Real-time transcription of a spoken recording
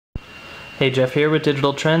Hey, Jeff here with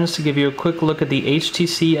Digital Trends to give you a quick look at the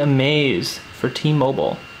HTC Amaze for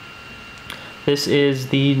T-Mobile. This is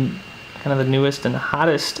the kind of the newest and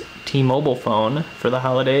hottest T-Mobile phone for the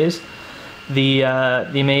holidays. The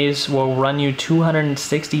Amaze will run you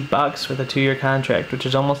 $260 with a 2-year contract, which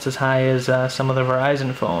is almost as high as some of the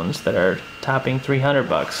Verizon phones that are topping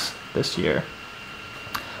 $300 this year.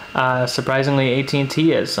 Surprisingly, AT&T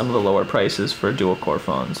has some of the lower prices for dual-core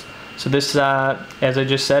phones. So this, as I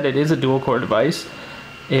just said, it is a dual-core device.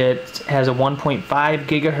 It has a 1.5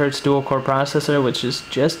 gigahertz dual-core processor, which is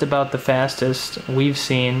just about the fastest we've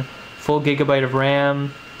seen. Full gigabyte of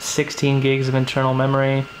RAM, 16 gigs of internal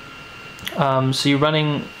memory. So you're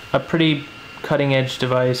running a pretty cutting-edge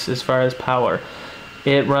device as far as power.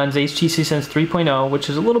 It runs HTC Sense 3.0, which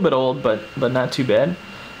is a little bit old, but not too bad,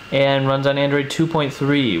 and runs on Android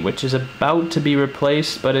 2.3, which is about to be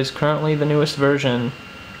replaced, but is currently the newest version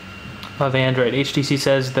of Android. HTC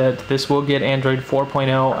says that this will get Android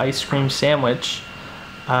 4.0 ice cream sandwich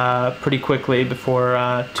pretty quickly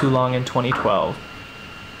before too long in 2012.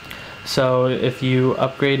 So if you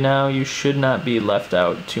upgrade now, you should not be left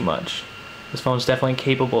out too much. This phone is definitely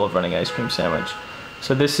capable of running ice cream sandwich.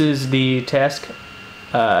 So this is the task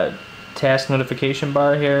notification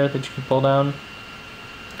bar here that you can pull down.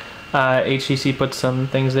 HTC puts some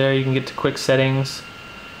things there. You can get to quick settings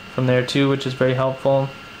from there too, which is very helpful.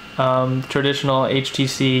 Traditional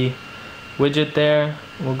HTC widget there.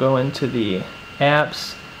 We'll go into the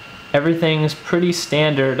apps. Everything's pretty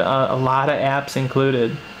standard, a lot of apps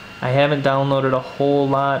included. I haven't downloaded a whole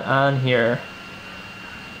lot on here.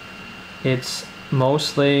 It's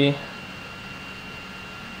mostly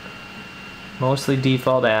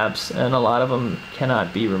default apps, and a lot of them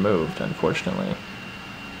cannot be removed, unfortunately.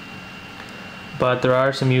 But there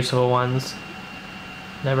are some useful ones.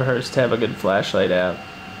 Never hurts to have a good flashlight app.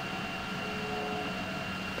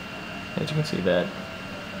 As you can see, that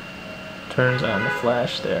turns on the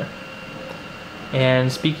flash there.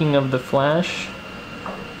 And speaking of the flash,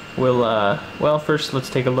 well, first let's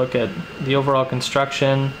take a look at the overall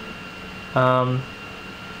construction.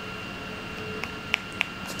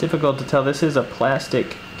 It's difficult to tell. This is a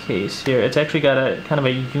plastic case here. It's actually got a kind of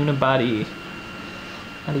a unibody,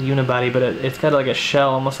 not a unibody, but it's got like a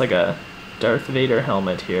shell, almost like a Darth Vader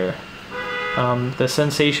helmet here. The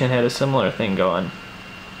Sensation had a similar thing going.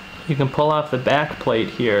 You can pull off the back plate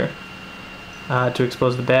here to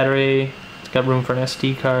expose the battery. It's got room for an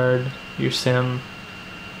SD card, your SIM.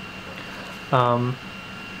 And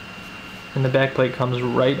the back plate comes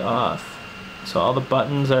right off. So all the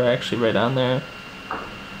buttons are actually right on there.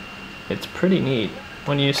 It's pretty neat.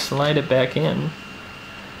 When you slide it back in, it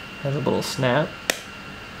has a little snap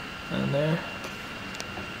on there.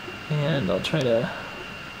 And I'll try to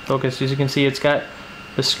focus. As you can see, it's got,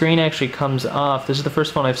 the screen actually comes off. This is the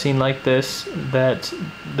first one I've seen like this, that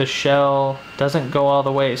the shell doesn't go all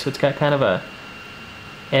the way. So it's got kind of a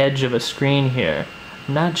edge of a screen here.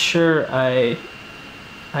 I'm not sure I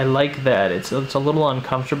like that. It's a little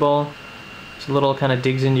uncomfortable. It's a little kind of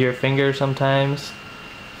digs into your finger sometimes.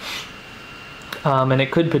 And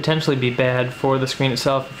it could potentially be bad for the screen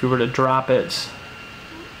itself if you were to drop it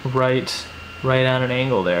right on an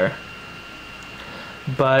angle there.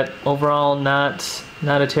 But overall, not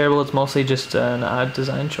a terrible. It's mostly just an odd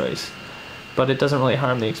design choice, but it doesn't really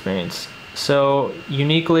harm the experience. So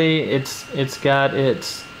uniquely, this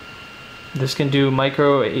can do not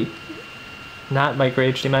micro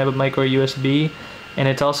HDMI, but micro USB, and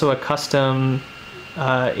it's also a custom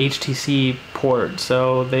HTC port.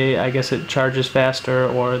 So I guess it charges faster,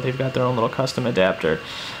 or they've got their own little custom adapter.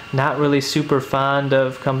 Not really super fond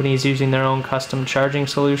of companies using their own custom charging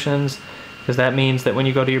solutions, because that means that when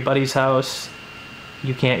you go to your buddy's house,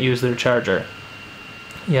 you can't use their charger.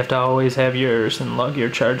 You have to always have yours and lug your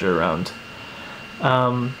charger around.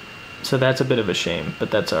 So that's a bit of a shame, but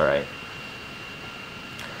that's alright.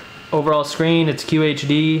 Overall screen, it's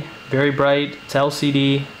QHD, very bright, it's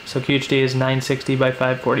LCD, so QHD is 960 by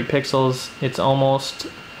 540 pixels. It's almost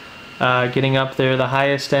getting up there. The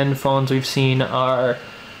highest end phones we've seen are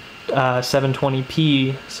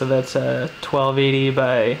 720p, so that's a 1280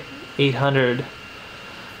 by 800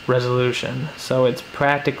 resolution, so it's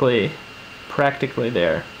practically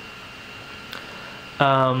there.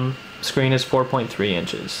 Screen is 4.3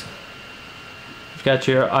 inches. You've got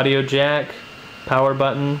your audio jack, power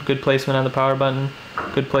button, good placement on the power button,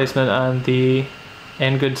 good placement on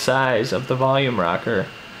and good size of the volume rocker.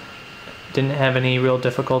 Didn't have any real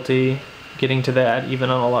difficulty getting to that, even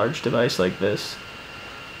on a large device like this.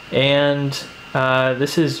 And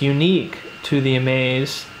this is unique to the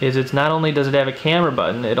Amaze, is it's not only does it have a camera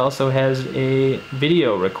button, it also has a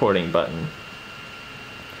video recording button.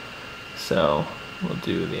 So we'll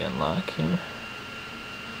do the unlock here.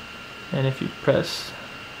 And if you press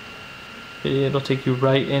video, it'll take you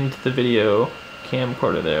right into the video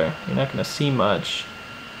camcorder there. You're not going to see much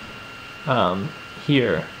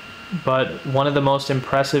here. But one of the most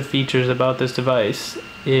impressive features about this device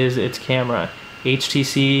is its camera.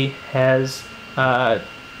 HTC has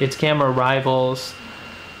its camera rivals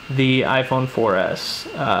the iPhone 4S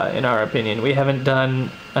in our opinion. We haven't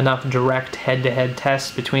done enough direct head-to-head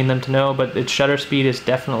tests between them to know, but its shutter speed is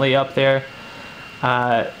definitely up there.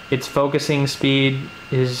 Its focusing speed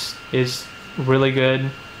is really good,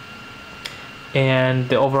 and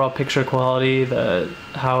the overall picture quality,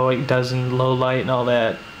 how it does in low light and all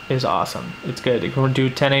that, is awesome. It's good. It can do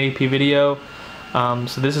 1080p video,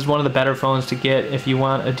 so this is one of the better phones to get if you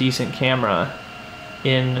want a decent camera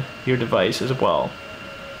in your device as well.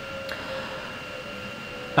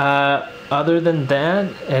 Other than that,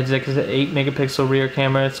 it's like an 8 megapixel rear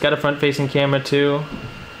camera. It's got a front-facing camera too.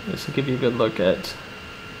 This will give you a good look at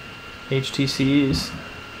HTC's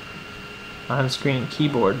on-screen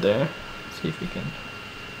keyboard there. Let's see if we can.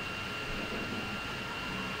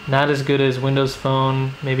 Not as good as Windows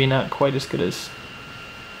Phone, maybe not quite as good as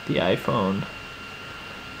the iPhone,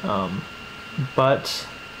 but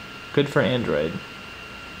good for Android.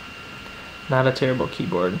 Not a terrible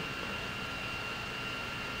keyboard.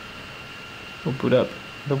 We'll boot up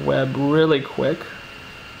the web really quick.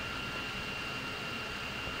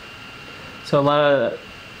 So a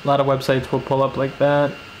lot of websites will pull up like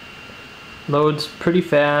that. Loads pretty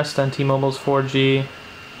fast on T-Mobile's 4G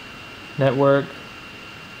network.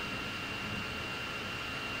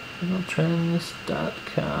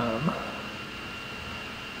 Trends.com.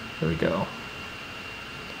 There we go.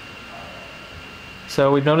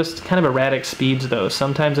 So we've noticed kind of erratic speeds though.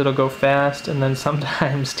 Sometimes it'll go fast, and then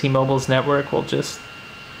sometimes T-Mobile's network will just,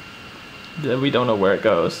 we don't know where it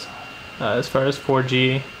goes as far as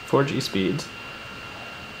 4G speeds.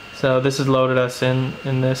 So this has loaded us in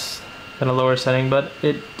this kind of lower setting, but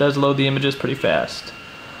it does load the images pretty fast.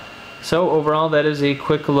 So overall, that is a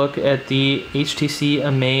quick look at the HTC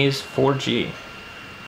Amaze 4G.